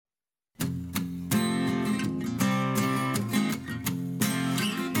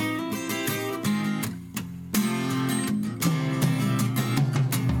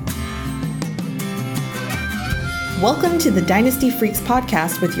Welcome to the Dynasty Freaks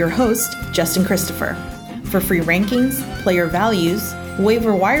podcast with your host, Justin Christopher. For free rankings, player values,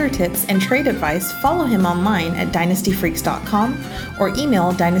 waiver wire tips, and trade advice, follow him online at dynastyfreaks.com or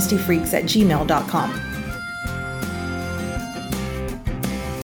email dynastyfreaks@gmail.com.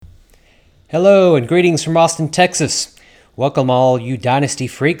 Hello and greetings from Austin, Texas. Welcome all you Dynasty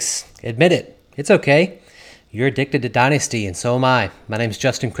Freaks. Admit it, it's okay. You're addicted to Dynasty and so am I. My name's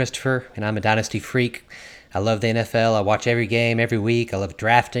Justin Christopher and I'm a Dynasty Freak. I love the NFL. I watch every game every week. I love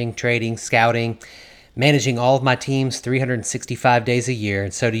drafting, trading, scouting, managing all of my teams 365 days a year,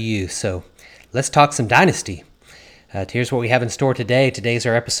 and so do you. So let's talk some Dynasty. Here's what we have in store today. Today's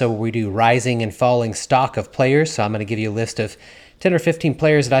our episode where we do rising and falling stock of players. So I'm going to give you a list of 10 or 15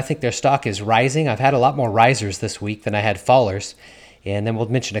 players that I think their stock is rising. I've had a lot more risers this week than I had fallers. And then we'll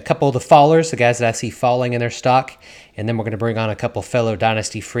mention a couple of the fallers, the guys that I see falling in their stock. And then we're going to bring on a couple fellow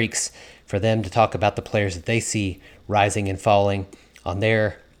Dynasty Freaks for them to talk about the players that they see rising and falling on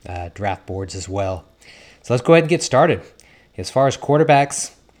their draft boards as well. So let's go ahead and get started. As far as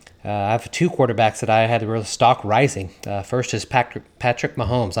quarterbacks, I have two quarterbacks that I had the real stock rising. First is Patrick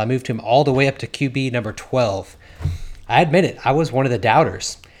Mahomes. I moved him all the way up to QB number 12. I admit it, I was one of the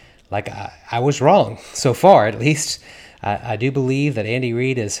doubters. I was wrong so far, at least. I do believe that Andy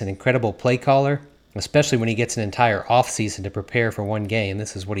Reid is an incredible play caller, especially when he gets an entire offseason to prepare for one game.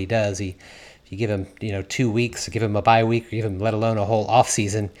 This is what he does. If you give him 2 weeks, give him a bye week, or give him let alone a whole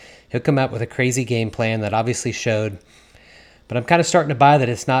offseason, he'll come out with a crazy game plan that obviously showed. But I'm kind of starting to buy that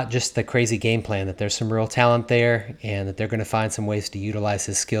it's not just the crazy game plan, that there's some real talent there and that they're going to find some ways to utilize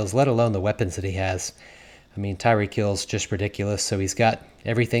his skills, let alone the weapons that he has. I mean, Tyreek Hill's just ridiculous, so he's got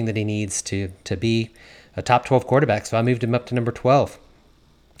everything that he needs to be a top 12 quarterback, so I moved him up to number 12.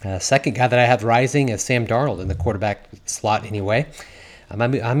 Second guy that I have rising is Sam Darnold in the quarterback slot anyway.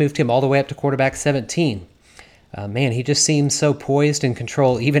 I moved him all the way up to quarterback 17. Man, he just seems so poised and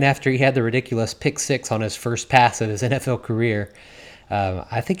control even after he had the ridiculous pick six on his first pass of his NFL career.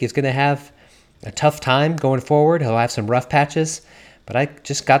 I think he's going to have a tough time going forward. He'll have some rough patches, but I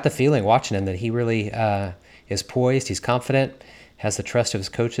just got the feeling watching him that he really is poised, he's confident, has the trust of his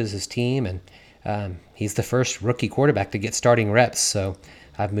coaches, his team, and he's the first rookie quarterback to get starting reps, so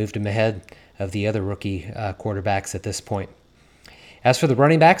I've moved him ahead of the other rookie quarterbacks at this point. As for the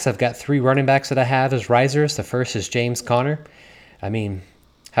running backs, I've got 3 running backs that I have as risers. The first is James Conner. I mean,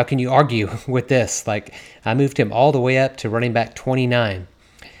 how can you argue with this? I moved him all the way up to running back 29.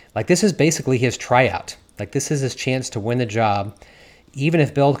 This is basically his tryout. This is his chance to win the job. Even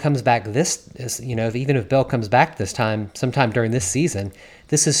if Bell comes back even if Bell comes back this time, sometime during this season,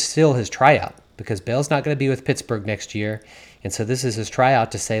 this is still his tryout because Bell's not going to be with Pittsburgh next year. And so this is his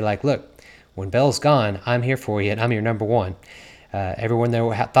tryout to say, look, when Bell's gone, I'm here for you and I'm your number one. Everyone there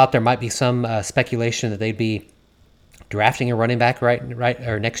thought there might be some speculation that they'd be drafting a running back right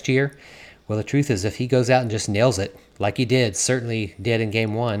or next year. Well, the truth is if he goes out and just nails it like he certainly did in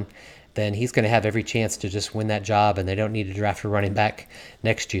game 1, then he's going to have every chance to just win that job, and they don't need to draft a running back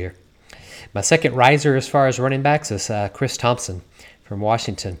next year. My second riser as far as running backs is Chris Thompson from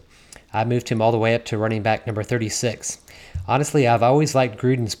Washington. I moved him all the way up to running back number 36. Honestly, I've always liked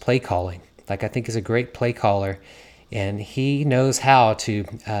Gruden's play calling. I think he's a great play caller, and he knows how to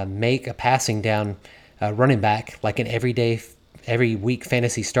make a passing down running back like an every week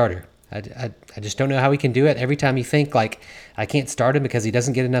fantasy starter. I just don't know how he can do it. Every time you think, I can't start him because he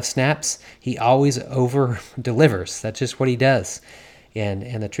doesn't get enough snaps, he always over-delivers. That's just what he does.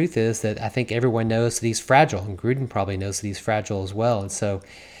 And the truth is that I think everyone knows that he's fragile, and Gruden probably knows that he's fragile as well. And so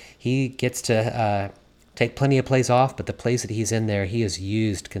he gets to take plenty of plays off, but the plays that he's in there, he is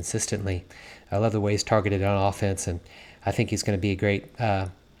used consistently. I love the way he's targeted on offense, and I think he's going to be a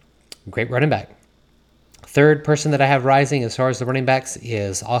great running back. Third person that I have rising as far as the running backs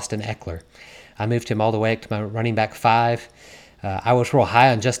is Austin Eckler. I moved him all the way up to my running back 5. I was real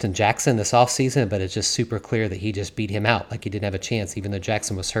high on Justin Jackson this offseason, but it's just super clear that he just beat him out. He didn't have a chance. Even though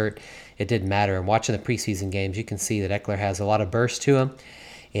Jackson was hurt, it didn't matter. And watching the preseason games, you can see that Eckler has a lot of burst to him.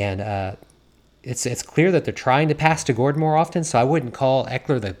 And it's clear that they're trying to pass to Gordon more often, so I wouldn't call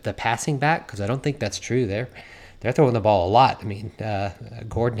Eckler the passing back because I don't think that's true there. They're throwing the ball a lot. I mean,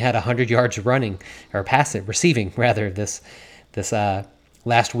 Gordon had 100 yards receiving this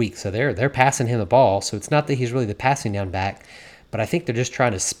last week. So they're passing him the ball. So it's not that he's really the passing down back, but I think they're just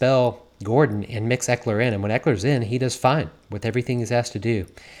trying to spell Gordon and mix Eckler in. And when Eckler's in, he does fine with everything he's asked to do.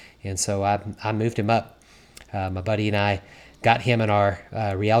 And so I moved him up. My buddy and I got him in our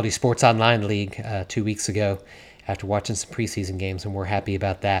Reality Sports Online League 2 weeks ago after watching some preseason games, and we're happy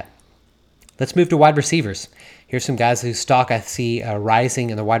about that. Let's move to wide receivers. Here's some guys whose stock I see rising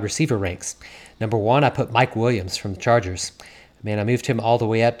in the wide receiver ranks. Number 1, I put Mike Williams from the Chargers. Man, I moved him all the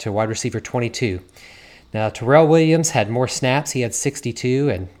way up to wide receiver 22. Now, Terrell Williams had more snaps. He had 62,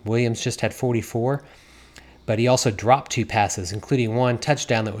 and Williams just had 44. But he also dropped 2 passes, including 1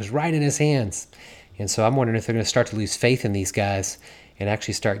 touchdown that was right in his hands. And so I'm wondering if they're going to start to lose faith in these guys and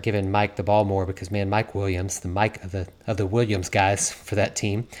actually start giving Mike the ball more, because, man, Mike Williams, the Mike of the Williams guys for that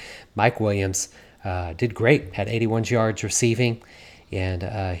team, Mike Williams did great, had 81 yards receiving, and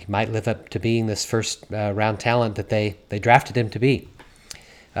he might live up to being this first round talent that they drafted him to be.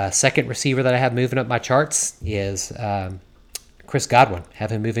 Second receiver that I have moving up my charts is Chris Godwin.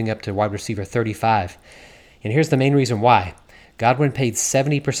 Have him moving up to wide receiver 35. And here's the main reason why. Godwin played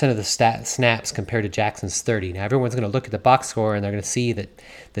 70% of the snaps compared to Jackson's 30. Now, everyone's going to look at the box score, and they're going to see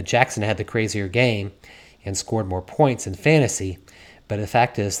that Jackson had the crazier game and scored more points in fantasy. But the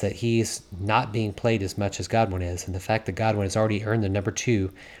fact is that he's not being played as much as Godwin is. And the fact that Godwin has already earned the number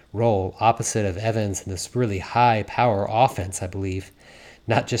 2 role opposite of Evans in this really high-power offense, I believe,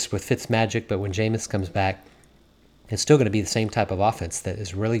 not just with Fitzmagic, but when Jameis comes back, it's still going to be the same type of offense that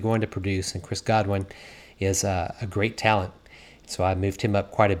is really going to produce. And Chris Godwin is a great talent. So I moved him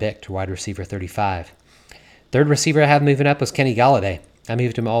up quite a bit to wide receiver 35. Third receiver I have moving up was Kenny Golladay. I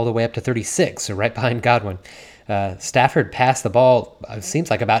moved him all the way up to 36, so right behind Godwin. Stafford passed the ball, it seems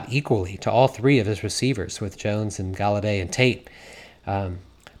like about equally, to all 3 of his receivers with Jones and Golladay and Tate.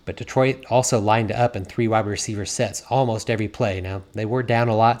 But Detroit also lined up in 3 wide receiver sets almost every play. Now, they were down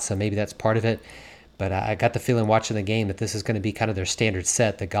a lot, so maybe that's part of it. But I got the feeling watching the game that this is going to be kind of their standard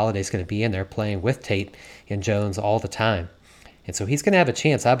set, that Galladay's going to be in there playing with Tate and Jones all the time. And so he's going to have a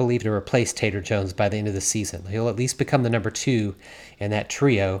chance, I believe, to replace Tate or Jones by the end of the season. He'll at least become the number 2 in that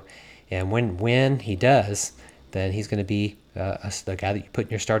trio. And when he does, then he's going to be the guy that you put in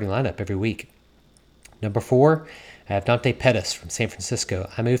your starting lineup every week. Number 4, I have Dante Pettis from San Francisco.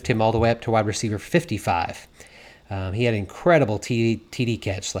 I moved him all the way up to wide receiver 55. He had an incredible TD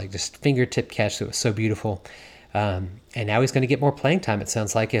catch, like just fingertip catch that was so beautiful. And now he's going to get more playing time, it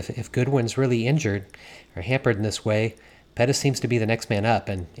sounds like. If Goodwin's really injured or hampered in this way, Pettis seems to be the next man up.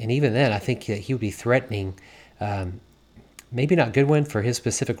 And even then, I think that he would be threatening, maybe not Goodwin for his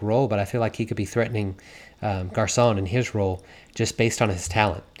specific role, but I feel like he could be threatening Garcon in his role just based on his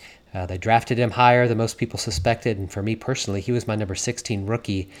talent. They drafted him higher than most people suspected, and for me personally, he was my number 16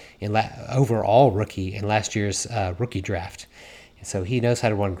 rookie overall rookie in last year's rookie draft. And so he knows how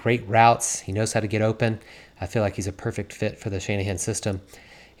to run great routes. He knows how to get open. I feel like he's a perfect fit for the Shanahan system,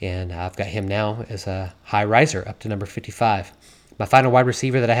 and I've got him now as a high riser up to number 55. My final wide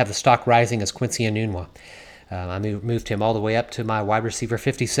receiver that I have the stock rising is Quincy Enunwa. I moved him all the way up to my wide receiver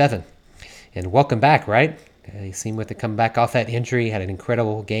 57. And welcome back, right? He seemed to come back off that injury, had an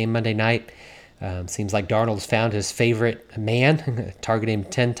incredible game Monday night. Seems like Darnold's found his favorite man, targeted him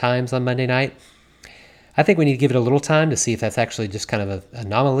 10 times on Monday night. I think we need to give it a little time to see if that's actually just kind of an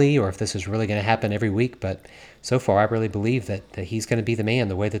anomaly or if this is really going to happen every week. But so far, I really believe that he's going to be the man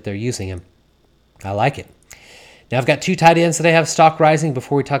the way that they're using him. I like it. Now, I've got 2 tight ends that I have stock rising.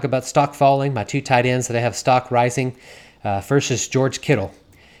 Before we talk about stock falling, my 2 tight ends that I have stock rising. First is George Kittle.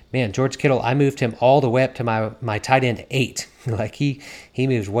 Man, George Kittle, I moved him all the way up to my tight end 8. Like he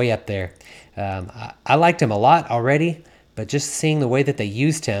moved way up there. I liked him a lot already, but just seeing the way that they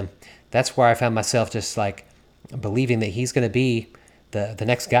used him, that's where I found myself just like believing that he's going to be the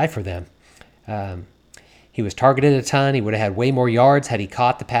next guy for them. He was targeted a ton. He would have had way more yards had he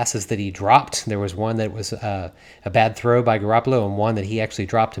caught the passes that he dropped. There was one that was a bad throw by Garoppolo and one that he actually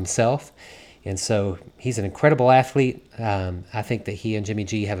dropped himself. And so he's an incredible athlete. I think that he and Jimmy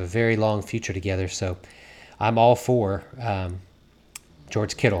G have a very long future together. So I'm all for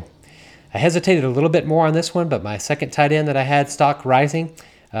George Kittle. I hesitated a little bit more on this one, but my second tight end that I had stock rising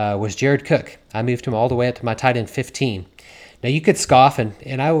was Jared Cook. I moved him all the way up to my tight end 15. Now, you could scoff,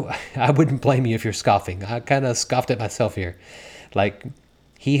 and I wouldn't blame you if you're scoffing. I kind of scoffed at myself here. Like,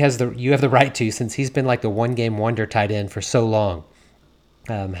 you have the right to, since he's been like the one-game wonder tight end for so long.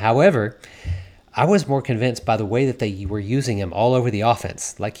 However, I was more convinced by the way that they were using him all over the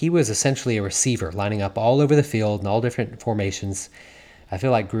offense. Like, he was essentially a receiver, lining up all over the field in all different formations. I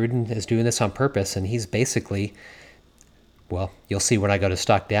feel like Gruden is doing this on purpose, and he's basically, well, you'll see when I go to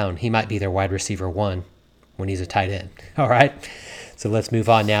stock down, he might be their wide receiver 1 when he's a tight end. All right, so let's move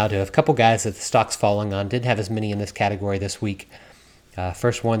on now to a couple guys that the stock's falling on. Didn't have as many in this category this week.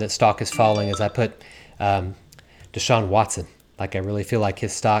 First one that stock is falling is I put Deshaun Watson. Like, I really feel like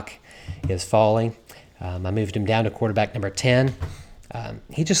his stock is falling. I moved him down to quarterback number 10.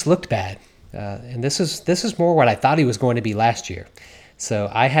 He just looked bad. And this is more what I thought he was going to be last year. So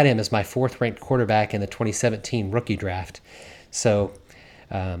I had him as my 4th ranked quarterback in the 2017 rookie draft. So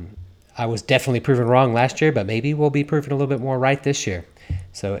I was definitely proven wrong last year, but maybe we'll be proven a little bit more right this year.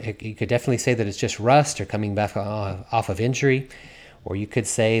 So you could definitely say that it's just rust or coming back off of injury, or you could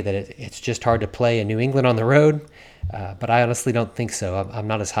say that it's just hard to play in New England on the road. But I honestly don't think so. I'm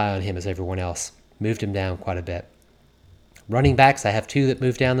not as high on him as everyone else. Moved him down quite a bit. Running backs, I have 2 that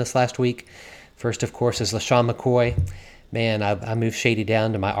moved down this last week. First, of course, is LaShawn McCoy. Man, I moved Shady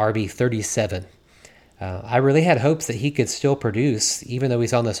down to my RB 37. I really had hopes that he could still produce, even though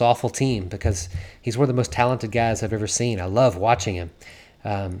he's on this awful team, because he's one of the most talented guys I've ever seen. I love watching him.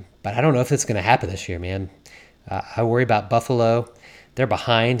 But I don't know if it's going to happen this year, man. I worry about Buffalo. They're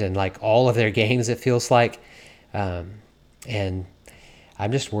behind in like all of their games, it feels like. And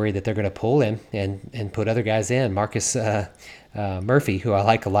I'm just worried that they're going to pull him and put other guys in. Marcus Murphy, who I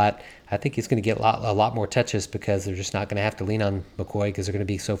like a lot, I think he's going to get a lot more touches because they're just not going to have to lean on McCoy because they're going to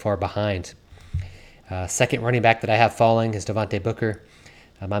be so far behind. Second running back that I have falling is Devontae Booker.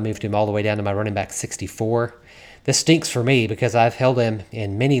 I moved him all the way down to my running back 64. This stinks for me because I've held him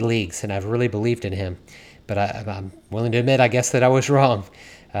in many leagues and I've really believed in him. But I'm willing to admit, I guess, that I was wrong.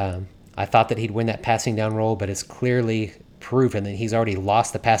 I thought that he'd win that passing down role, but it's clearly proven that he's already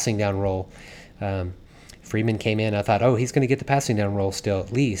lost the passing down role. Freeman came in. I thought, he's going to get the passing down role still,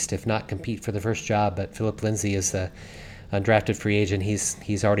 at least, if not compete for the first job. But Philip Lindsay is the undrafted free agent.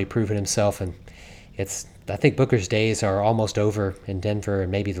 He's already proven himself, and I think Booker's days are almost over in Denver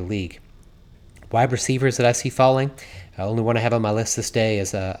and maybe the league. Wide receivers that I see falling, the only one I have on my list this day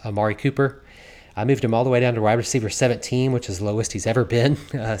is Amari Cooper. I moved him all the way down to wide receiver 17, which is the lowest he's ever been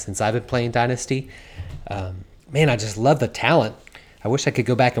since I've been playing Dynasty. Man, I just love the talent. I wish I could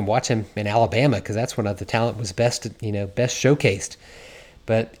go back and watch him in Alabama because that's when the talent was best showcased.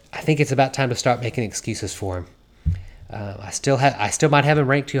 But I think it's about time to start making excuses for him. I still might have him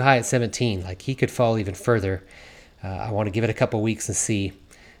ranked too high at 17. Like, he could fall even further. I want to give it a couple weeks and see.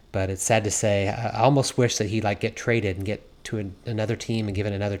 But it's sad to say. I almost wish that he'd get traded and get to another team and give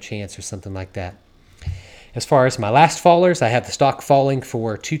it another chance or something like that. As far as my last fallers, I have the stock falling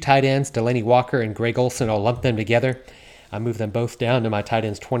for 2 tight ends, Delaney Walker and Greg Olsen. I'll lump them together. I moved them both down to my tight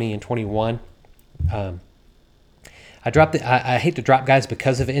ends 20 and 21. I hate to drop guys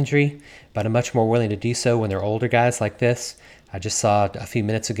because of injury, but I'm much more willing to do so when they're older guys like this. I just saw a few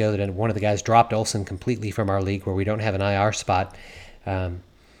minutes ago that one of the guys dropped Olsen completely from our league where we don't have an IR spot.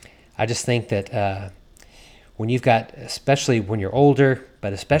 I just think that when you've got, especially when you're older,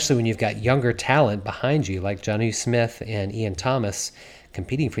 but especially when you've got younger talent behind you, like Jonnu Smith and Ian Thomas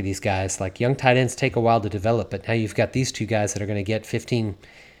competing for these guys, like young tight ends take a while to develop, but now you've got these 2 guys that are going to get 15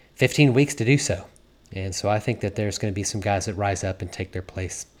 weeks to do so. And so I think that there's going to be some guys that rise up and take their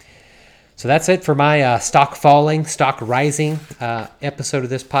place. So that's it for my stock falling, stock rising episode of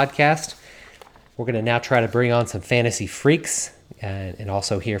this podcast. We're going to now try to bring on some fantasy freaks and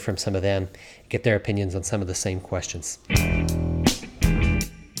also hear from some of them, get their opinions on some of the same questions.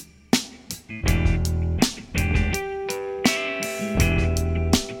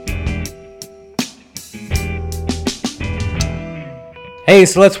 Hey,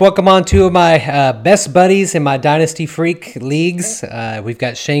 so let's welcome on 2 of my best buddies in my Dynasty Freak leagues. We've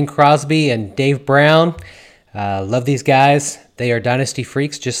got Shane Crosby and Dave Brown. Love these guys. They are Dynasty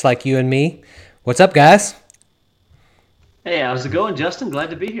Freaks just like you and me. What's up, guys? Hey, how's it going, Justin? Glad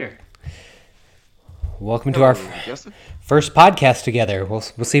to be here. Welcome to our first podcast together. We'll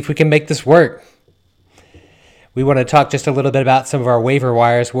see if we can make this work. We want to talk just a little bit about some of our waiver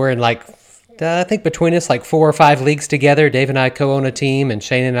wires. We're in I think between us 4 or 5 leagues together. Dave and I co-own a team, and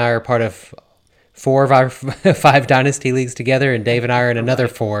Shane and I are part of 4 of our 5 Dynasty leagues together, and Dave and I are in another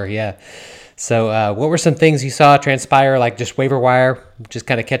 4, yeah. So what were some things you saw transpire, just waiver wire, just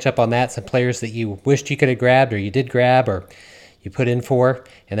kind of catch up on that, some players that you wished you could have grabbed or you did grab or you put in for,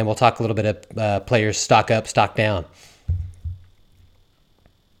 and then we'll talk a little bit of players stock up, stock down.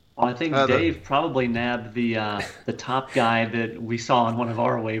 Well, I think Dave probably nabbed the top guy that we saw on one of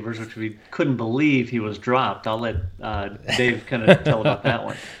our waivers, which we couldn't believe he was dropped. I'll let Dave kind of tell about that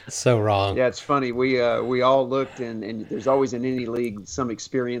one. So wrong. Yeah, it's funny. We all looked, and there's always in any league some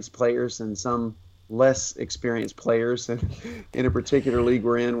experienced players and some less experienced players. And in a particular league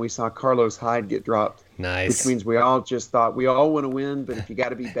we're in, we saw Carlos Hyde get dropped. Nice. Which means we all just thought we all want to win, but if you got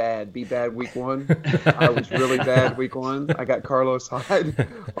to be bad week 1. I was really bad week 1. I got Carlos Hyde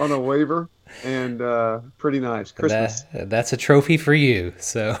on a waiver, and pretty nice. Christmas. That's a trophy for you.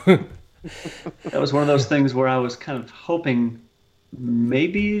 So that was one of those things where I was kind of hoping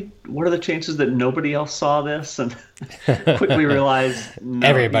maybe what are the chances that nobody else saw this, and quickly realized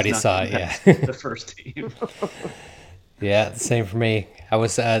everybody saw it. Yeah, the first team. Yeah, same for me. I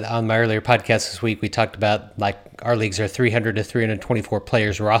was on my earlier podcast this week. We talked about like our leagues are 300 to 324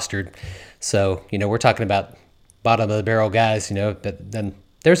 players rostered. So, we're talking about bottom of the barrel guys, but then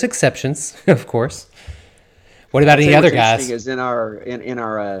there's exceptions, of course. What about any other guys? Is in our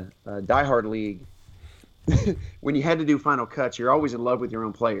diehard league, when you had to do final cuts, you're always in love with your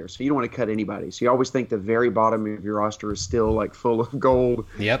own players. So you don't want to cut anybody. So you always think the very bottom of your roster is still like full of gold.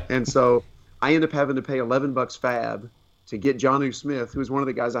 Yep. And so I end up having to pay $11 fab to get Jonnu Smith, who was one of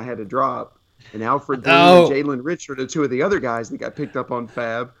the guys I had to drop, and Alfred Blue and Jalen Richard are two of the other guys that got picked up on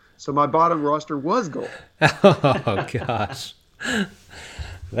fab. So my bottom roster was gold. Oh, gosh.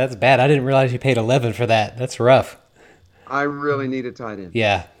 That's bad. I didn't realize you paid 11 for that. That's rough. I really need a tight end.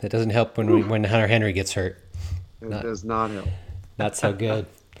 Yeah, it doesn't help when Hunter Henry gets hurt. It does not help. Not so good.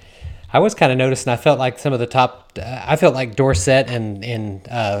 I was kind of noticing. I felt like some of the top. I felt like Dorsett and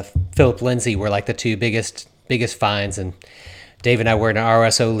Philip Lindsay were like the two biggest finds. And Dave and I were in an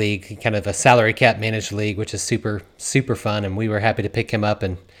RSO league, kind of a salary cap managed league, which is super super fun. And we were happy to pick him up.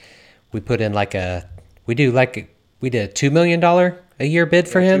 And we put in we did a $2 million a year bid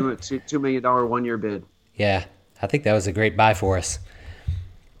for him. $2 million 1 year bid. Yeah, I think that was a great buy for us.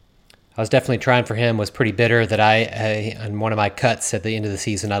 I was definitely trying for him, was pretty bitter that I on one of my cuts at the end of the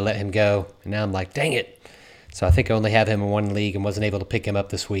season, I let him go. And now I'm like, dang it. So I think I only have him in one league and wasn't able to pick him up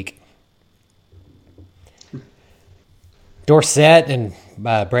this week. Dorsett and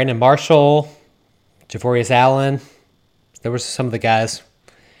Brandon Marshall, Javorius Allen. There were some of the guys.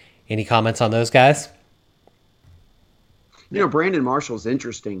 Any comments on those guys? Brandon Marshall's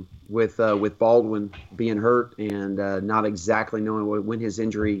interesting with Baldwin being hurt and not exactly knowing when his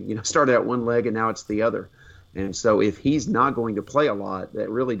injury, started out one leg and now it's the other. And so if he's not going to play a lot, that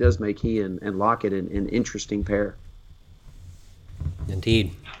really does make he and Lockett an interesting pair.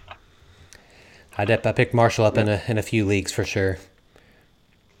 Indeed. I picked Marshall up in a few leagues for sure.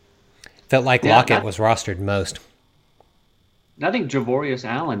 Felt like Lockett was rostered most. I think Javorius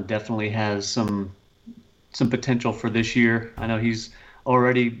Allen definitely has some potential for this year. I know he's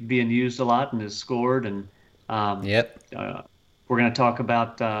already being used a lot and has scored. And we're going to talk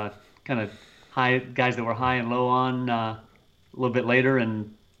about kind of high guys that were high and low on a little bit later,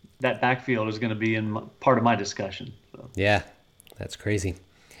 and that backfield is going to be in part of my discussion. So. Yeah, that's crazy.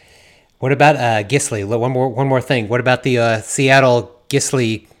 What about Gisley? One more thing. What about the Seattle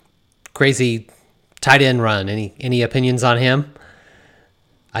Gisley crazy tight end run? Any opinions on him?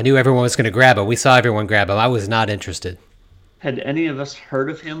 I knew everyone was going to grab him. We saw everyone grab him. I was not interested. Had any of us heard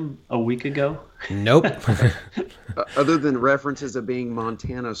of him a week ago? Nope. Other than references of being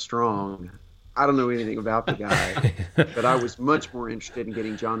Montana strong, I don't know anything about the guy. But I was much more interested in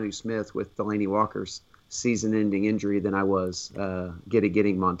getting Jonnu Smith with Delaney Walker's season-ending injury than I was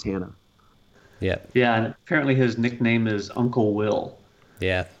getting Montana. Yeah. Yeah, and apparently his nickname is Uncle Will.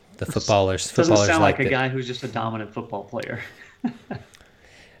 Yeah, the footballers. Doesn't sound like a guy who's just a dominant football player.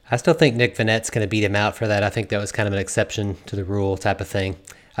 I still think Nick Vanette's going to beat him out for that. I think that was kind of an exception to the rule type of thing.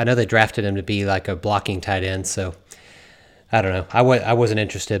 I know they drafted him to be like a blocking tight end, so I don't know. I wasn't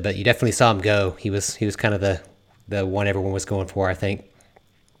interested, but you definitely saw him go. He was kind of the one everyone was going for, I think.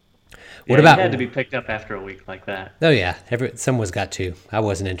 What about? He had to be picked up after a week like that. Oh yeah, someone's got to. I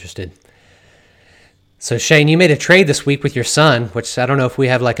wasn't interested. So Shane, you made a trade this week with your son, which I don't know if we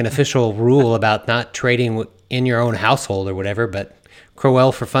have like an official rule about not trading in your own household or whatever, but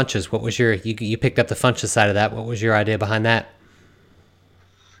Crowell for Funches. What was you picked up the Funches side of that. What was your idea behind that?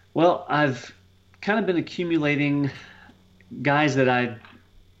 Well, I've kind of been accumulating guys that I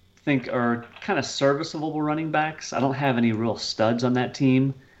think are kind of serviceable running backs. I don't have any real studs on that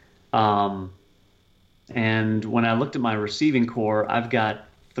team. And when I looked at my receiving core, I've got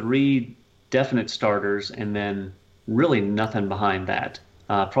 3 definite starters and then really nothing behind that.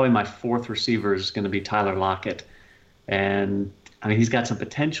 Probably my 4th receiver is going to be Tyler Lockett. And I mean, he's got some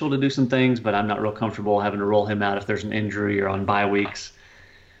potential to do some things, but I'm not real comfortable having to roll him out if there's an injury or on bye weeks.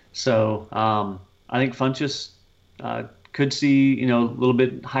 So I think Funchess could see, a little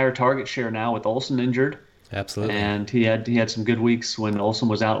bit higher target share now with Olsen injured. Absolutely. And he had some good weeks when Olsen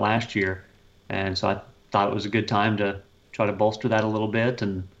was out last year. And so I thought it was a good time to try to bolster that a little bit,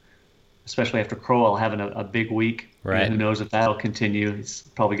 and especially after Crowell having a big week. Right. Who knows if that'll continue. He's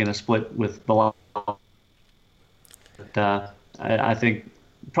probably going to split with Bilal. But I think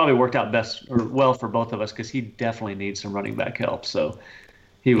it probably worked out well for both of us because he definitely needs some running back help. So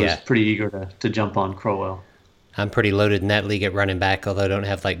he was pretty eager to jump on Crowell. I'm pretty loaded in that league at running back, although I don't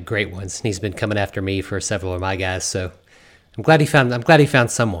have like great ones. And he's been coming after me for several of my guys, so I'm glad he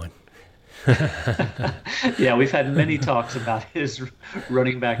found someone. Yeah, we've had many talks about his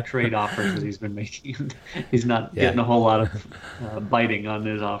running back trade offers that he's been making. He's not Yeah. getting a whole lot of biting on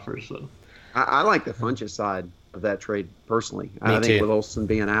his offers. So I like the Funchess side of that trade personally. Me I think too. with Olsen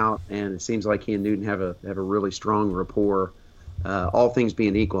being out, and it seems like he and Newton have a really strong rapport. All things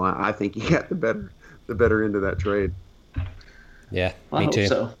being equal, I think he got the better end of that trade. Yeah, I me hope too.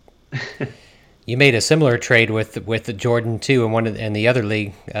 so. You made a similar trade with Jordan too in the other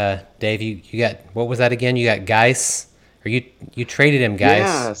league. Dave, you got, what was that again? You got Geis, or you traded him, Geis.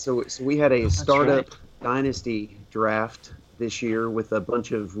 Yeah, so we had a startup right. dynasty draft this year with a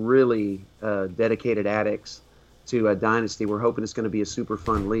bunch of really dedicated addicts to a dynasty. We're hoping it's going to be a super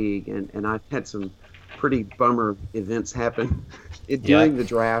fun league, and I've had some pretty bummer events happen during the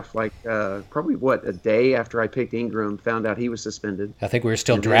draft. Like probably a day after I picked Ingram, found out he was suspended. I think we were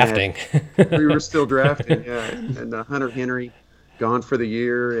still And then drafting. We were still drafting, yeah. And Hunter Henry gone for the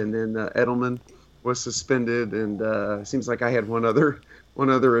year, and then Edelman was suspended, and seems like I had one other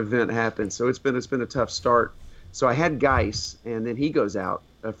event happen. So it's been a tough start. So I had Geis, and then he goes out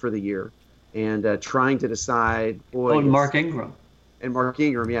for the year, and trying to decide. Boy, And Mark Ingram. and Mark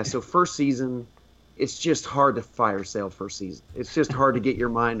Ingram, yeah. So first season, it's just hard to fire sale first season. It's just hard to get your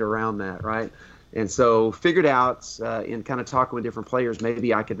mind around that, right? And so figured out in kind of talking with different players,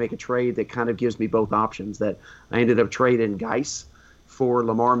 maybe I could make a trade that kind of gives me both options. That I ended up trading Geis for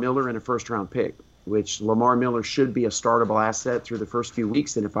Lamar Miller and a first-round pick, which Lamar Miller should be a startable asset through the first few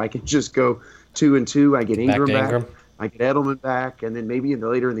weeks. And if I can just go 2-2, I get Ingram to back, Ingram. I get Edelman back, and then maybe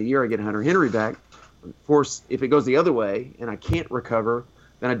later in the year I get Hunter Henry back. Of course, if it goes the other way and I can't recover,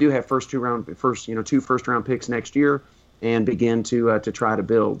 then I do have two first-round picks next year, and begin to try to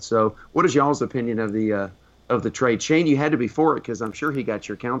build. So, what is y'all's opinion of the trade? Shane, you had to be for it because I'm sure he got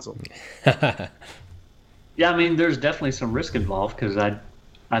your counsel. Yeah, I mean, there's definitely some risk involved because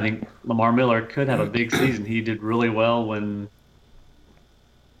I think Lamar Miller could have a big season. He did really well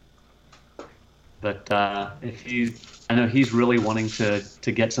but I know he's really wanting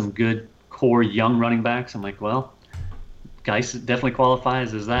to get some good core young running backs. I'm like, well, Geis definitely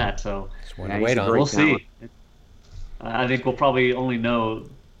qualifies as that. So Just one Yeah, to he's wait a on. great we'll talent. see. I think we'll probably only know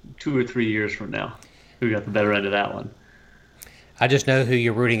 2 or 3 years from now who got the better end of that one. I just know who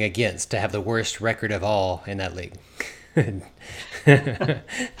you're rooting against to have the worst record of all in that league.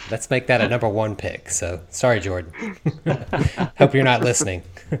 Let's make that a number 1 pick. So sorry, Jordan. Hope you're not listening.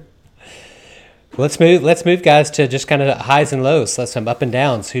 Let's move, guys, to just kind of highs and lows. Let's some up and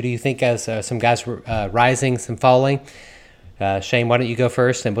downs. Who do you think has some guys rising, some falling? Shane, why don't you go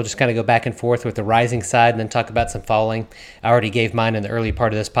first, and we'll just kind of go back and forth with the rising side, and then talk about some falling. I already gave mine in the early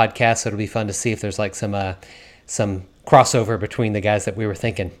part of this podcast, so it'll be fun to see if there's like some crossover between the guys that we were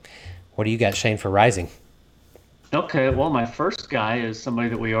thinking. What do you got, Shane, for rising? Okay, well, my first guy is somebody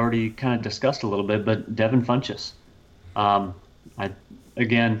that we already kind of discussed a little bit, but Devin Funchess.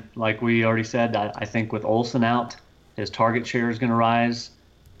 Again, like we already said, I think with Olsen out, his target share is going to rise.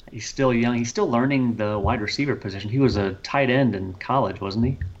 He's still young. He's still learning the wide receiver position. He was a tight end in college, wasn't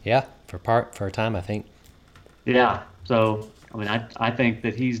he? Yeah, for a time, I think. Yeah. So, I mean, I think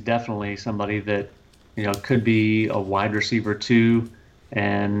that he's definitely somebody that, could be a wide receiver too,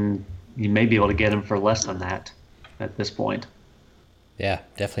 and you may be able to get him for less than that at this point. Yeah,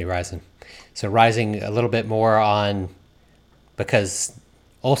 definitely rising. So rising a little bit more on because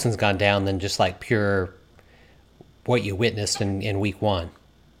Olsen's gone down than just like pure what you witnessed in week 1.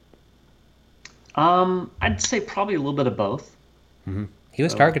 I'd say probably a little bit of both. Mm-hmm. He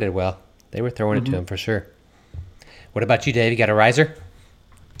was targeted well. They were throwing it to him for sure. What about you, Dave? You got a riser?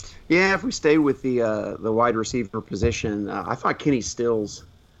 Yeah, if we stay with the wide receiver position, I thought Kenny Stills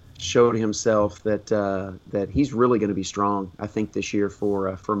showed himself that he's really going to be strong. I think this year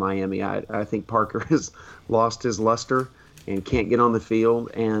for Miami. I think Parker has lost his luster and can't get on the field,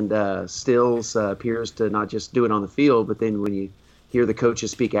 and Stills appears to not just do it on the field, but then when you hear the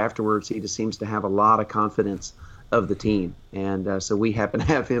coaches speak afterwards, he just seems to have a lot of confidence of the team, and so we happen to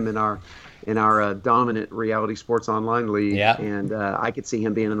have him in our dominant Reality Sports Online league, and I could see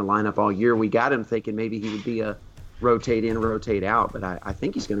him being in the lineup all year. We got him thinking maybe he would be a rotate in, rotate out, but I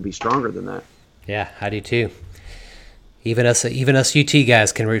think he's going to be stronger than that. Yeah, I do too. Even us UT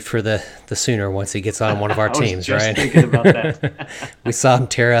guys can root for the Sooner once he gets on one of our teams, I was just right? thinking about that. We saw him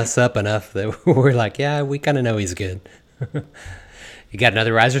tear us up enough that we're like, yeah, we kind of know he's good. You got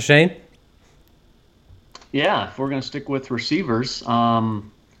another riser, Shane? Yeah, if we're going to stick with receivers, I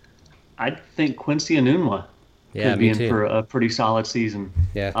think Quincy Enunwa could be in for a pretty solid season.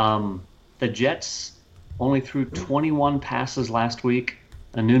 Yeah. The Jets only threw 21 passes last week.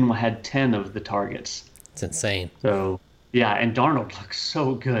 Enunwa had 10 of the targets. It's insane. So, yeah, and Darnold looks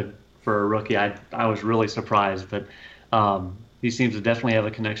so good for a rookie. I was really surprised, but he seems to definitely have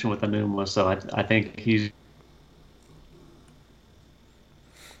a connection with Enunwa, so I think he's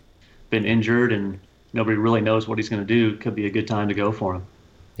been injured and nobody really knows what he's going to do. Could be a good time to go for him.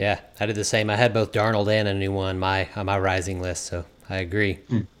 Yeah, I did the same. I had both Darnold and Enunwa on my rising list, so I agree.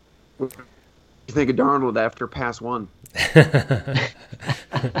 What do you think of Darnold after pass one?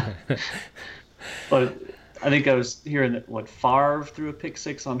 But I think I was hearing that Favre threw a pick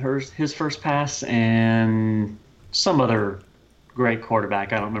six on his first pass, and some other great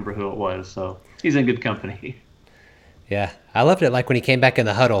quarterback. I don't remember who it was, so he's in good company. Yeah, I loved it. Like when he came back in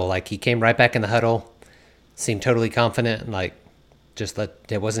the huddle, like he came right back in the huddle, seemed totally confident, and like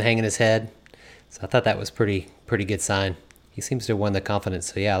it wasn't hanging his head. So I thought that was pretty good sign. He seems to have won the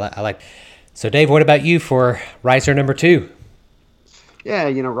confidence. So yeah, I like. So Dave, what about you for riser number 2? Yeah,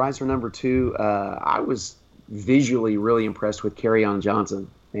 riser number 2, I was visually really impressed with Kerryon Johnson.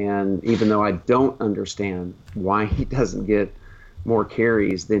 And even though I don't understand why he doesn't get more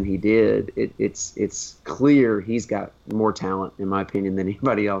carries than he did, it's clear he's got more talent, in my opinion, than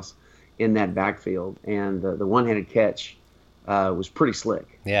anybody else in that backfield. And the one-handed catch was pretty slick.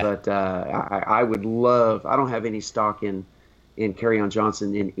 Yeah. But I would love – I don't have any stock in Kerryon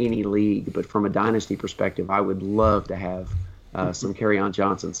Johnson in any league, but from a dynasty perspective, I would love to have some Kerryon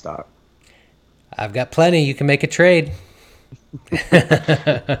Johnson stock. I've got plenty. You can make a trade.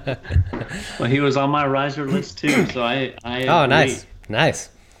 Well, he was on my riser list too, so I Oh, agree. Nice.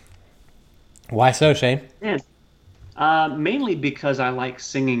 Why so, Shane? Yeah. Mainly because I like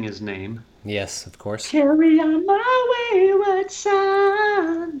singing his name. Yes, of course. Carry on my wayward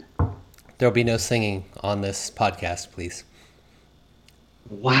son. There'll be no singing on this podcast, please.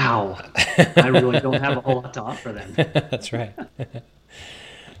 Wow. I really don't have a whole lot to offer then. That's right.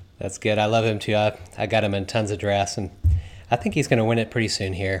 That's good. I love him too. I got him in tons of drafts, and I think he's going to win it pretty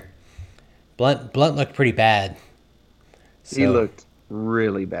soon here. Blunt looked pretty bad. He looked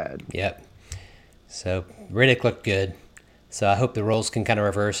really bad. Yep. So Riddick looked good. So I hope the roles can kind of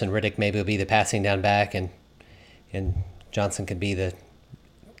reverse, and Riddick maybe will be the passing down back, and Johnson could be the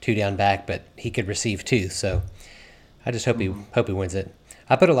 2 down back, but he could receive too. So I just hope he wins it.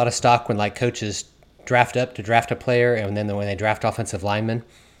 I put a lot of stock when like coaches draft up to draft a player, and then when they draft offensive linemen.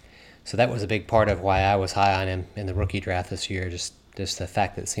 So that was a big part of why I was high on him in the rookie draft this year. Just the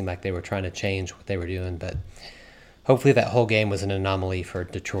fact that it seemed like they were trying to change what they were doing, but hopefully that whole game was an anomaly for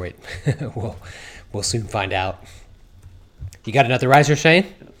Detroit. We'll soon find out. You got another riser, Shane?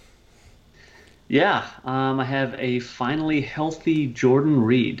 Yeah, I have a finally healthy Jordan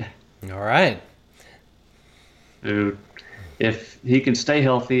Reed. All right. Who, if he can stay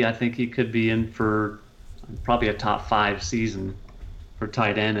healthy, I think he could be in for probably a top 5 season for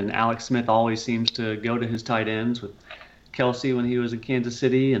tight end. And Alex Smith always seems to go to his tight ends with Kelsey when he was in Kansas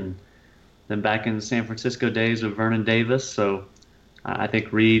City, and then back in the San Francisco days with Vernon Davis. So I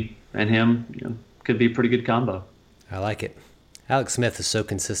think Reed and him could be a pretty good combo. I like it. Alex Smith is so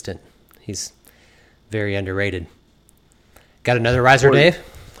consistent. He's very underrated. Got another riser, Dave?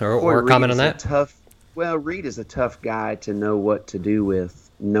 Or a comment on that? Reed is a tough guy to know what to do with,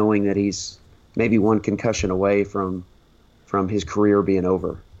 knowing that he's maybe one concussion away from his career being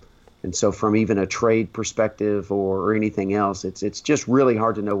over. And so from even a trade perspective or anything else, it's just really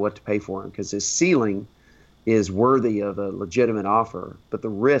hard to know what to pay for him, because his ceiling is worthy of a legitimate offer, but the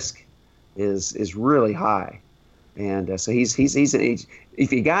risk is really high. And so he's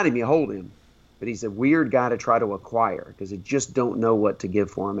if you got him, you hold him. But he's a weird guy to try to acquire, because you just don't know what to give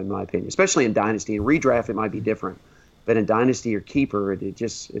for him, in my opinion. Especially in Dynasty. In redraft, it might be different. But in Dynasty or Keeper,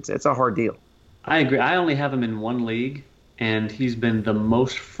 it's a hard deal. I agree. I only have him in one league, and he's been the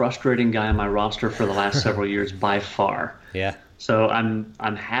most frustrating guy on my roster for the last several years by far. Yeah. So I'm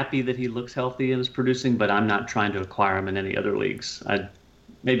happy that he looks healthy and is producing, but I'm not trying to acquire him in any other leagues.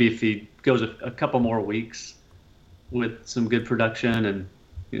 Maybe if he goes a couple more weeks with some good production and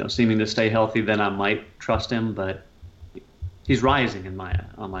seeming to stay healthy, then I might trust him. But he's rising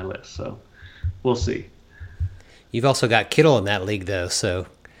on my list, so we'll see. You've also got Kittle in that league, though, so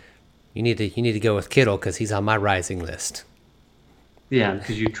you need to go with Kittle because he's on my rising list. Yeah,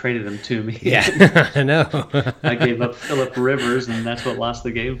 because you traded him to me. Yeah, I know. I gave up Phillip Rivers, and that's what lost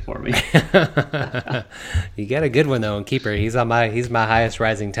the game for me. You got a good one though in keeper. He's my highest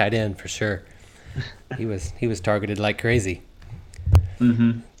rising tight end for sure. He was targeted like crazy.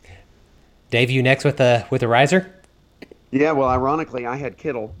 Mm-hmm. Dave, you next with a riser? Yeah, well, ironically, I had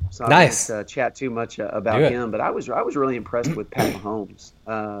Kittle, so nice. I won't chat too much about him. But I was really impressed with Pat Mahomes.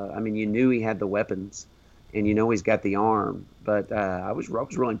 You knew he had the weapons, and he's got the arm. But I was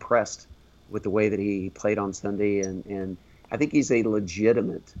really impressed with the way that he played on Sunday, and I think he's a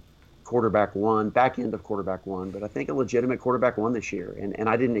legitimate quarterback one, back end of quarterback one, but I think a legitimate quarterback one this year. And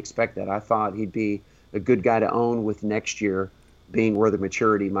I didn't expect that. I thought he'd be a good guy to own with next year being where the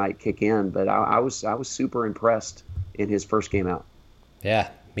maturity might kick in. But I was super impressed in his first game out. Yeah,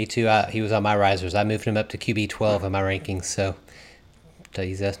 me too. He was on my risers. I moved him up to QB 12 in my rankings, so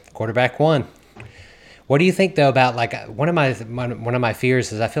he's a quarterback one. What do you think though about like one of my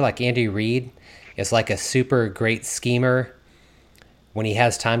fears is I feel like Andy Reid is like a super great schemer when he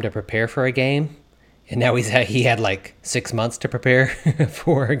has time to prepare for a game, and now he had like 6 months to prepare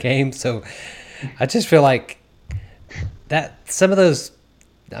for a game. So I just feel like that some of those,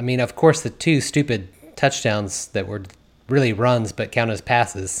 I mean, of course, the 2 stupid touchdowns that were really runs but count as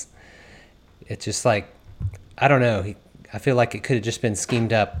passes. It's just like, I don't know. I feel like it could have just been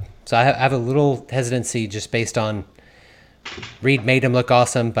schemed up. So I have a little hesitancy just based on Reed made him look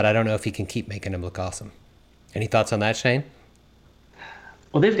awesome, but I don't know if he can keep making him look awesome. Any thoughts on that, Shane?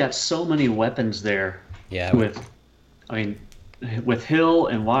 Well, they've got so many weapons there. Yeah. With Hill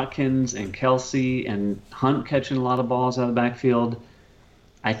and Watkins and Kelsey and Hunt catching a lot of balls out of the backfield,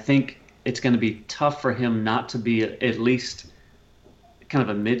 I think it's going to be tough for him not to be at least kind of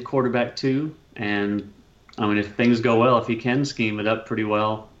a mid quarterback too. And I mean, if things go well, if he can scheme it up pretty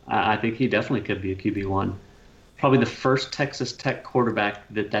well, I think he definitely could be a QB1. Probably the first Texas Tech quarterback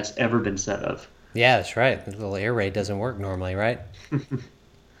that's ever been said of. Yeah, that's right. The little air raid doesn't work normally, right?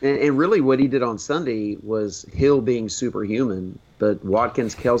 And really what he did on Sunday was Hill being superhuman, but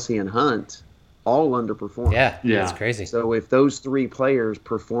Watkins, Kelsey, and Hunt all underperformed. Yeah, that's crazy. So if those 3 players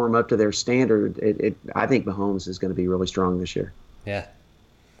perform up to their standard, I think Mahomes is going to be really strong this year. Yeah.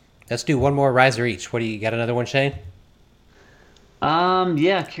 Let's do one more riser each. What do you got? Another one, Shane?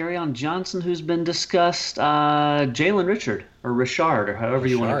 Kerryon Johnson, who's been discussed. Jalen Richard or however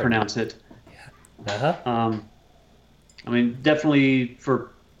you want to pronounce it. Yeah. I mean, definitely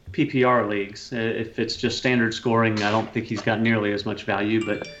for PPR leagues. If it's just standard scoring, I don't think he's got nearly as much value.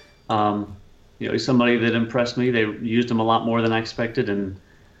 But he's somebody that impressed me. They used him a lot more than I expected, and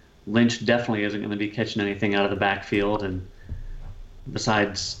Lynch definitely isn't going to be catching anything out of the backfield. And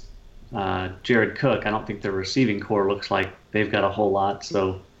besides Jared Cook, I don't think their receiving core looks like they've got a whole lot.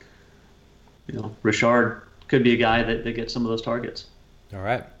 So, Richard could be a guy that gets some of those targets. All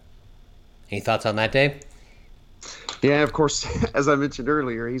right. Any thoughts on that, Dave? Yeah, of course, as I mentioned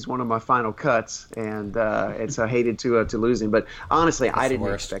earlier, he's one of my final cuts, and so I hated to lose him. But honestly, I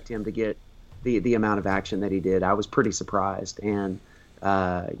didn't expect him to get the amount of action that he did. I was pretty surprised. And,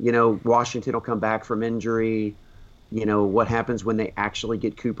 Washington will come back from injury. What happens when they actually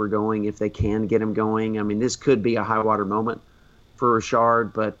get Cooper going, if they can get him going. I mean, this could be a high-water moment for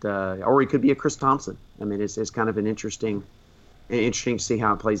Richard, or he could be a Chris Thompson. I mean, it's kind of interesting to see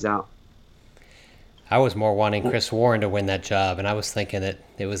how it plays out. I was more wanting Chris Warren to win that job, and I was thinking that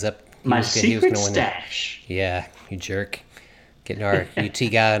it was up. My secret stash. Yeah, you jerk. Getting our UT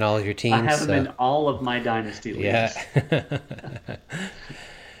guy in all of your teams. I have him in all of my dynasty leagues. Yeah.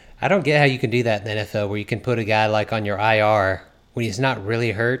 I don't get how you can do that in the NFL, where you can put a guy like on your IR when he's not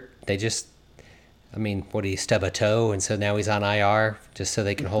really hurt. They just, what did he stub a toe, and so now he's on IR just so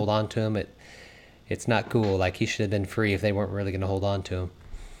they can hold on to him. It's not cool. Like, he should have been free if they weren't really going to hold on to him.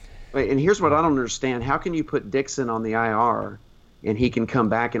 And here's what I don't understand. How can you put Dixon on the IR and he can come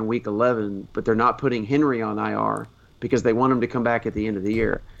back in week 11, but they're not putting Henry on IR because they want him to come back at the end of the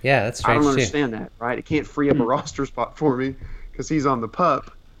year? Yeah, that's strange. I don't understand that, right? It can't free up a roster spot for me because he's on the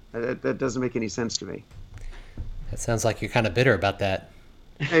PUP. That doesn't make any sense to me. That sounds like you're kind of bitter about that.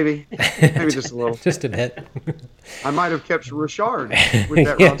 Maybe just a little. Just a bit. I might have kept Richard with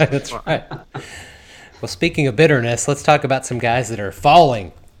that yeah, roster that's spot. right. Well, speaking of bitterness, let's talk about some guys that are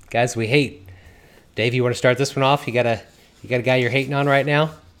falling. Guys we hate. Dave, you want to start this one off? You got a guy you're hating on right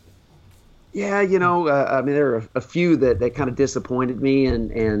now? Yeah, there are a few that kind of disappointed me,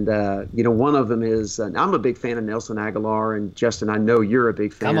 and one of them is I'm a big fan of Nelson Aguilar, and Justin, I know you're a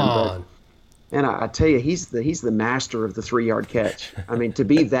big fan. Come on. And I tell you, he's the master of the 3-yard catch. I mean, to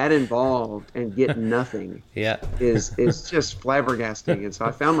be that involved and get nothing is just flabbergasting. And so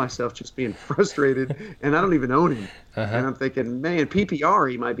I found myself just being frustrated, and I don't even own him. And I'm thinking, man,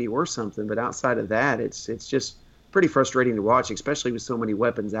 PPR, he might be worth something. But outside of that, it's just pretty frustrating to watch, especially with so many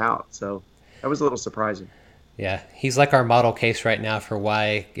weapons out. So that was a little surprising. Yeah, he's like our model case right now for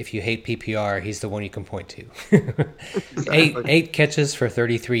why, if you hate PPR, he's the one you can point to. Exactly. Eight catches for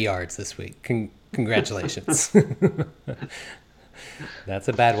 33 yards this week. Congratulations. That's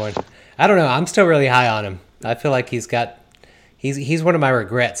a bad one. I don't know. I'm still really high on him. I feel like he's one of my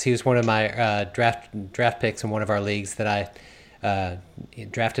regrets. He was one of my draft picks in one of our leagues that I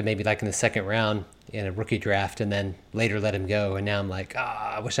drafted maybe like in the second round, in a rookie draft and then later let him go. And now I'm like,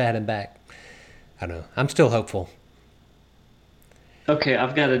 I wish I had him back. I don't know. I'm still hopeful. Okay,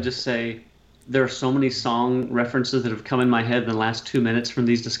 I've got to just say there are so many song references that have come in my head in the last 2 minutes from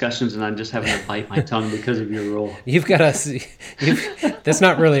these discussions, and I'm just having to bite my tongue because of your rule. You've got that's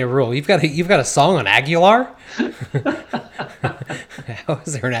not really a rule. You've got a song on Aguilar? How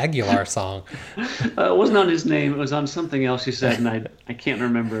is there an Aguilar song? It wasn't on his name. It was on something else you said, and I can't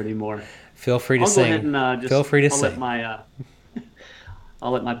remember anymore. Feel free to I'll sing. Go ahead and, Feel free to sing.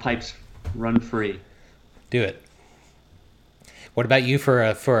 I'll let my pipes run free. Do it. What about you for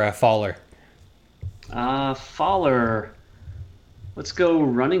a faller? Faller. Let's go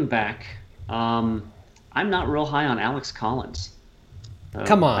running back. I'm not real high on Alex Collins.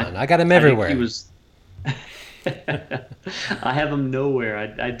 Come on, I got him everywhere. He was. I have him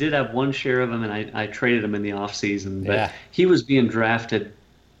nowhere. I did have one share of him, and I traded him in the offseason. But he was being drafted,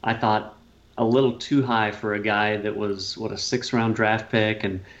 I thought, a little too high for a guy that was, a 6th-round draft pick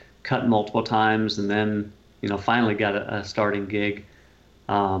and cut multiple times and then, finally got a starting gig.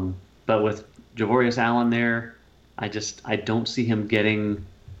 But with Javorius Allen there, I don't see him getting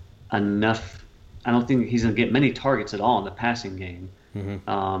enough. I don't think he's going to get many targets at all in the passing game. Mm-hmm.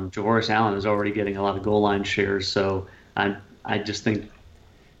 Javorius Allen is already getting a lot of goal line shares, so I just think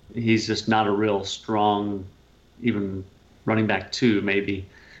he's just not a real strong, even running back 2 maybe.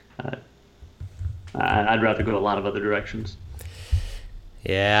 I'd rather go a lot of other directions.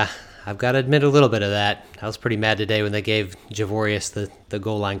 Yeah, I've got to admit a little bit of that. I was pretty mad today when they gave Javorius the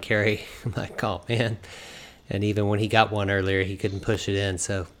goal line carry. I'm like, oh, man. And even when he got one earlier, he couldn't push it in.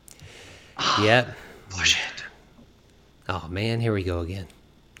 So, yeah. Push it. Oh, man, here we go again.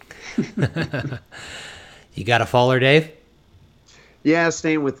 You got a faller, Dave? Yeah,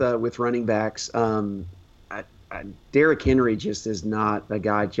 staying with running backs. Derrick Henry just is not a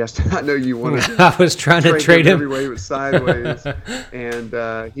guy. Justin, I know you wanted to I was trying to trade him every way but sideways,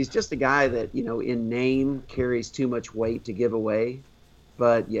 and he's just a guy that in name carries too much weight to give away,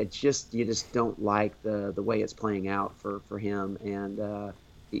 but you just don't like the way it's playing out for him, and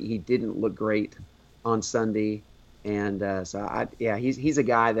he didn't look great on Sunday, and he's a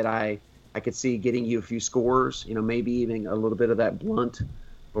guy that I could see getting you a few scores, maybe even a little bit of that Blunt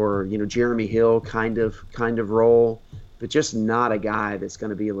or Jeremy Hill kind of role, but just not a guy that's going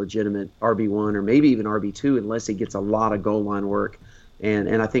to be a legitimate RB1 or maybe even RB2 unless he gets a lot of goal line work.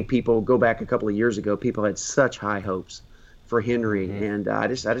 And I think people go back a couple of years ago, people had such high hopes for Henry, and I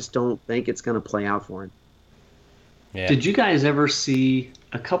just don't think it's going to play out for him. Yeah. Did you guys ever see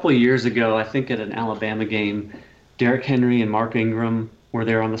a couple of years ago, I think at an Alabama game, Derrick Henry and Mark Ingram were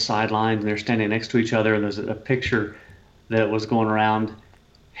there on the sidelines and they're standing next to each other, and there's a picture that was going around.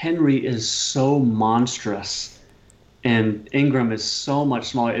 Henry is so monstrous, and Ingram is so much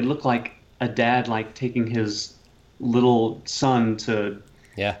smaller. It looked like a dad taking his little son to,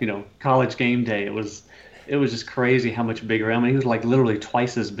 college game day. It was just crazy how much bigger. I mean, he was literally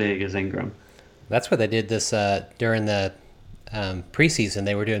twice as big as Ingram. That's what they did this during the preseason.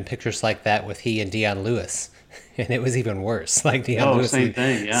 They were doing pictures like that with he and Deion Lewis, and it was even worse. Deion Lewis, same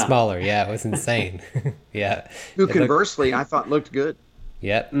thing, yeah. Smaller. Yeah, it was insane. Yeah. Who conversely I thought looked good.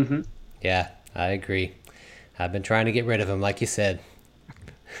 Yep. Mm-hmm. Yeah, I agree. I've been trying to get rid of him, like you said.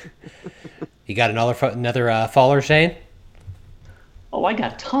 You got another faller, Shane? Oh, I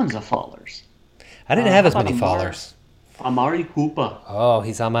got tons of fallers. I didn't have as many fallers. Amari Cooper. Oh,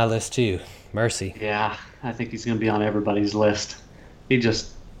 he's on my list too. Mercy. Yeah, I think he's going to be on everybody's list. He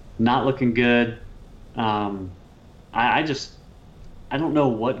just not looking good. I don't know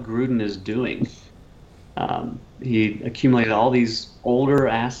what Gruden is doing. He accumulated all these older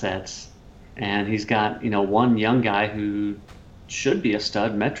assets, and he's got one young guy who should be a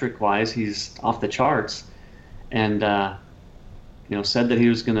stud metric-wise. He's off the charts, and said that he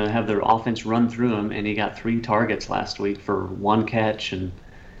was going to have the offense run through him, and he got 3 targets last week for 1 catch, and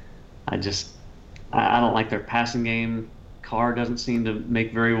I don't like their passing game. Carr doesn't seem to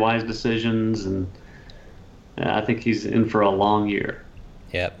make very wise decisions, and I think he's in for a long year.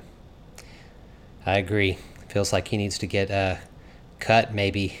 Yep. I agree. Feels like he needs to get cut,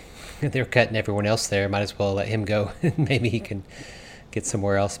 maybe. They're cutting everyone else there. Might as well let him go. Maybe he can get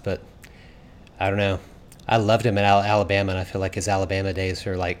somewhere else, but I don't know. I loved him at Alabama, and I feel like his Alabama days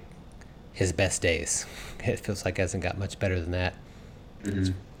are like his best days. It feels like it hasn't got much better than that.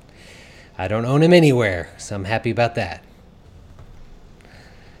 Mm-hmm. I don't own him anywhere, so I'm happy about that.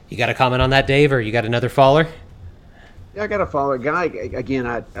 You got a comment on that, Dave, or you got another faller? Yeah, I got to follow a guy. Again,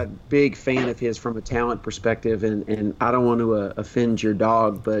 I'm a big fan of his from a talent perspective, and I don't want to offend your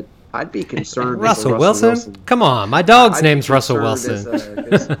dog, but I'd be concerned. Russell Wilson? Come on, my dog's name's Russell Wilson.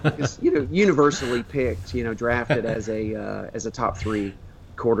 As universally picked, drafted as a top 3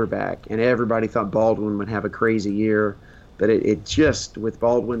 quarterback, and everybody thought Baldwin would have a crazy year. But it just, with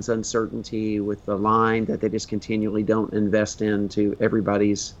Baldwin's uncertainty, with the line that they just continually don't invest into,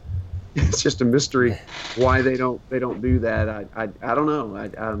 everybody's, it's just a mystery why they don't do that. I don't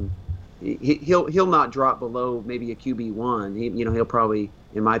know. He'll not drop below maybe a QB1. He'll probably,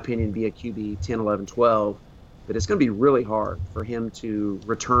 in my opinion, be a QB 10, 11, 12. But it's going to be really hard for him to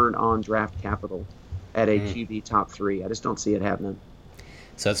return on draft capital at a QB top 3. I just don't see it happening.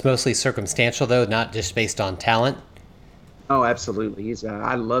 So it's mostly circumstantial, though, not just based on talent? Oh, absolutely.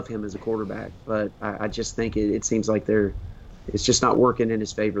 I love him as a quarterback, but I just think it seems like it's just not working in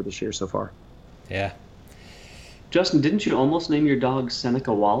his favor this year so far. Yeah. Justin, didn't you almost name your dog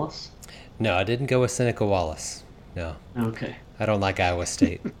Seneca Wallace? No, I didn't go with Seneca Wallace. No. Okay. I don't like Iowa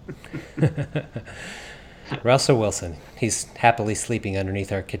State. Russell Wilson. He's happily sleeping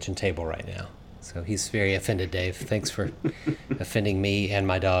underneath our kitchen table right now. So he's very offended, Dave. Thanks for offending me and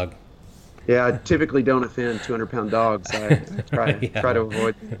my dog. Yeah, I typically don't offend 200-pound dogs. I try to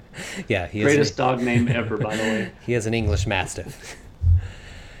avoid. Yeah, greatest dog name ever, by the way. He is an English Mastiff.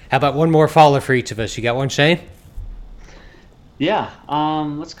 How about one more faller for each of us? You got one, Shane? Yeah.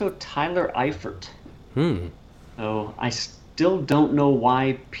 Let's go Tyler Eifert. So I still don't know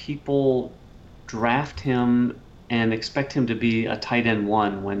why people draft him and expect him to be a tight end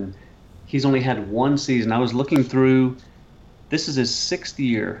 1 when he's only had 1 season. I was looking through. This is his 6th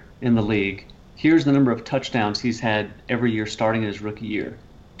year in the league. Here's the number of touchdowns he's had every year starting in his rookie year.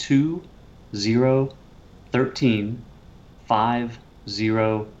 2, 0, 13, 5,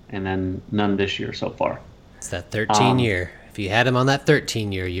 0, and then none this year so far. It's that 13 year. If you had him on that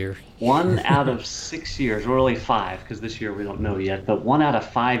 13 year, you're 1 out of 6 years, or really 5, because this year we don't know yet, but 1 out of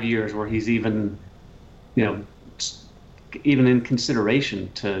 5 years where he's even in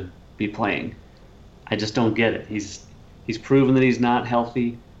consideration to be playing. I just don't get it. He's proven that he's not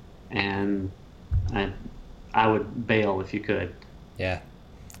healthy, and I would bail if you could. Yeah.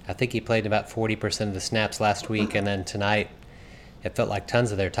 I think he played about 40% of the snaps last week, and then tonight it felt like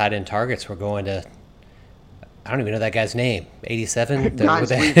tons of their tight end targets were going to, I don't even know that guy's name, 87? Guys,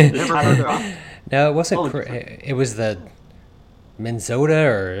 we've never heard of. No, it wasn't. It was the Minnesota,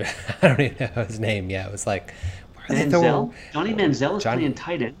 or I don't even know his name. Yeah, it was like, Manziel? Johnny Manziel is playing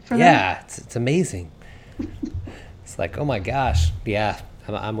tight end for them? Yeah, it's amazing. It's like, oh my gosh. Yeah,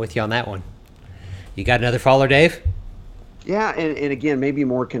 I'm with you on that one. You got another faller, Dave? Yeah, and again, maybe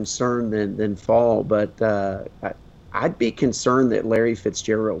more concerned than fall, but I'd be concerned that Larry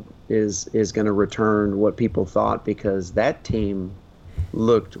Fitzgerald is going to return what people thought, because that team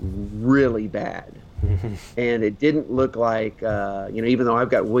looked really bad. And it didn't look like, even though I've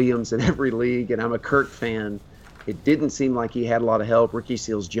got Williams in every league and I'm a Kirk fan, it didn't seem like he had a lot of help. Ricky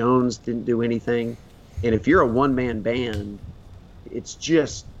Seals-Jones didn't do anything. And if you're a one-man band, it's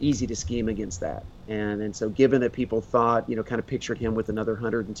just easy to scheme against that. And so given that people thought, kind of pictured him with another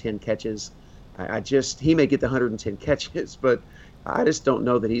 110 catches, he may get the 110 catches, but I just don't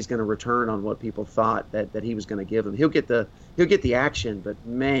know that he's going to return on what people thought that he was going to give him. He'll get the action, but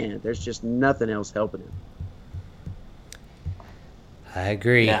man, there's just nothing else helping him. I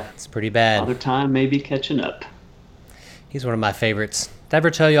agree. Yeah. It's pretty bad. Other time maybe catching up. He's one of my favorites. Did I ever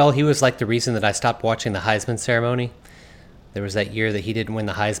tell y'all he was like the reason that I stopped watching the Heisman ceremony? There was that year that he didn't win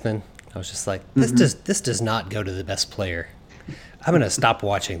the Heisman. I was just like, this does not go to the best player. I'm going to stop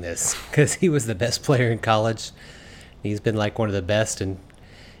watching this, because he was the best player in college. He's been like one of the best in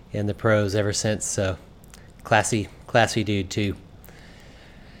the pros ever since. So classy dude too.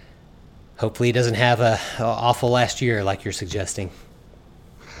 Hopefully he doesn't have a awful last year like you're suggesting.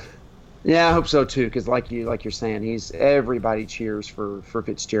 Yeah, I hope so too, because like you're saying, everybody cheers for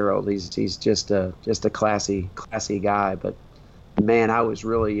Fitzgerald. He's just a classy guy. But man, I was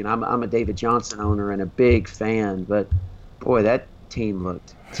really, I'm a David Johnson owner and a big fan, but boy, that team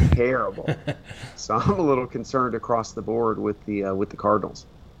looked terrible. So I'm a little concerned across the board with the Cardinals.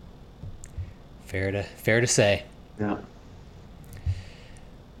 Fair to say. Yeah.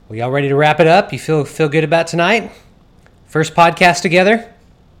 Well, y'all ready to wrap it up? You feel good about tonight? First podcast together?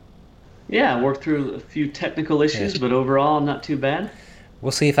 Yeah, I worked through a few technical issues, but overall, not too bad.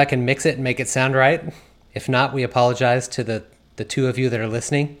 We'll see if I can mix it and make it sound right. If not, we apologize to the two of you that are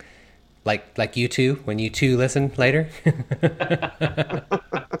listening. Like you two, when you two listen later.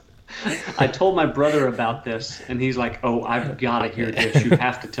 I told my brother about this, and he's like, "Oh, I've got to hear this. You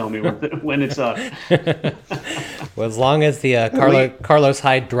have to tell me when it's up." Well, as long as the Carlos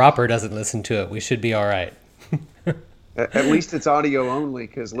Hyde dropper doesn't listen to it, we should be all right. At least it's audio only,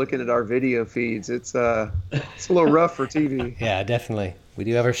 because looking at our video feeds, it's a little rough for TV. Yeah, definitely. We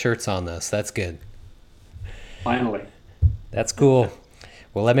do have our shirts on though, so that's good. Finally. That's cool.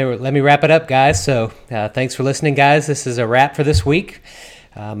 Well, let me wrap it up, guys. So thanks for listening, guys. This is a wrap for this week.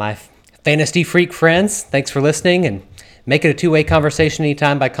 My Fantasy Freak friends, thanks for listening, and make it a two-way conversation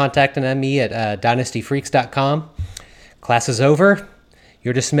anytime by contacting me at dynastyfreaks.com. Class is over.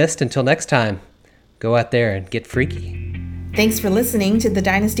 You're dismissed. Until next time, go out there and get freaky. Thanks for listening to the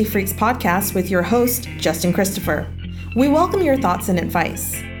Dynasty Freaks podcast with your host, Justin Christopher. We welcome your thoughts and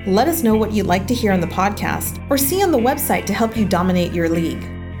advice. Let us know what you'd like to hear on the podcast or see on the website to help you dominate your league.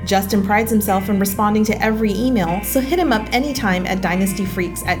 Justin prides himself in responding to every email, so hit him up anytime at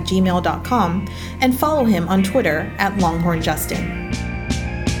dynastyfreaks@gmail.com and follow him on Twitter at LonghornJustin.